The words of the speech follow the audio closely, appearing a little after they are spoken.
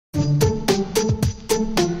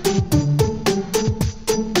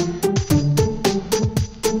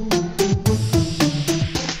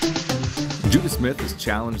Smith has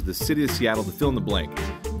challenged the city of Seattle to fill in the blank.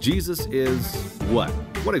 Jesus is what?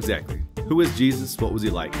 What exactly? Who is Jesus? What was he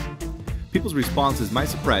like? People's responses might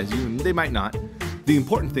surprise you, and they might not. The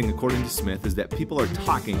important thing, according to Smith, is that people are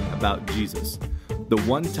talking about Jesus. The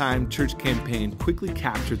one-time church campaign quickly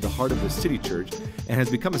captured the heart of the city church and has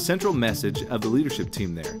become a central message of the leadership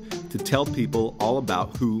team there, to tell people all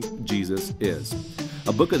about who Jesus is.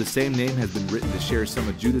 A book of the same name has been written to share some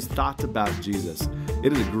of Judah's thoughts about Jesus.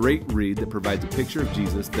 It is a great read that provides a picture of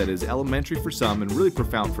Jesus that is elementary for some and really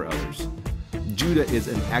profound for others. Judah is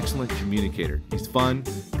an excellent communicator. He's fun,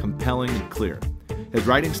 compelling, and clear. His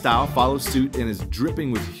writing style follows suit and is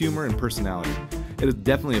dripping with humor and personality. It is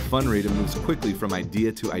definitely a fun read and moves quickly from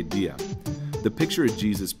idea to idea. The picture of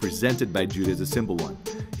Jesus presented by Judah is a simple one.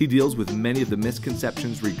 He deals with many of the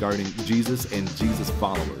misconceptions regarding Jesus and Jesus'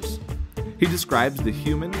 followers. He describes the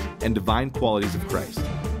human and divine qualities of Christ.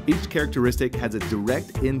 Each characteristic has a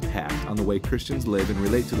direct impact on the way Christians live and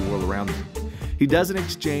relate to the world around them. He doesn't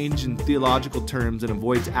exchange in theological terms and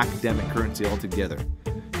avoids academic currency altogether.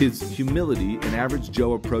 His humility and average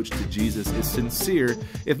Joe approach to Jesus is sincere,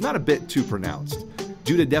 if not a bit too pronounced.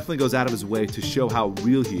 Judah definitely goes out of his way to show how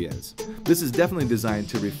real he is. This is definitely designed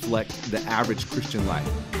to reflect the average Christian life,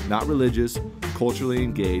 not religious, culturally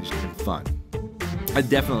engaged, and fun. I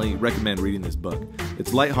definitely recommend reading this book.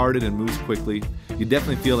 It's lighthearted and moves quickly. You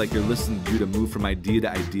definitely feel like you're listening to Judah move from idea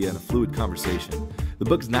to idea in a fluid conversation. The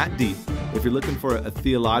book's not deep. If you're looking for a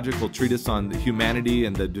theological treatise on the humanity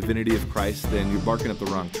and the divinity of Christ, then you're barking up the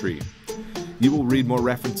wrong tree. You will read more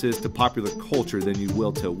references to popular culture than you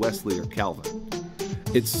will to Wesley or Calvin.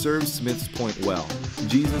 It serves Smith's point well.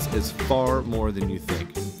 Jesus is far more than you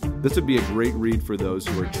think. This would be a great read for those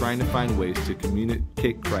who are trying to find ways to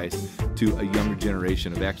communicate Christ to a younger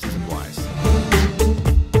generation of X's and Y's.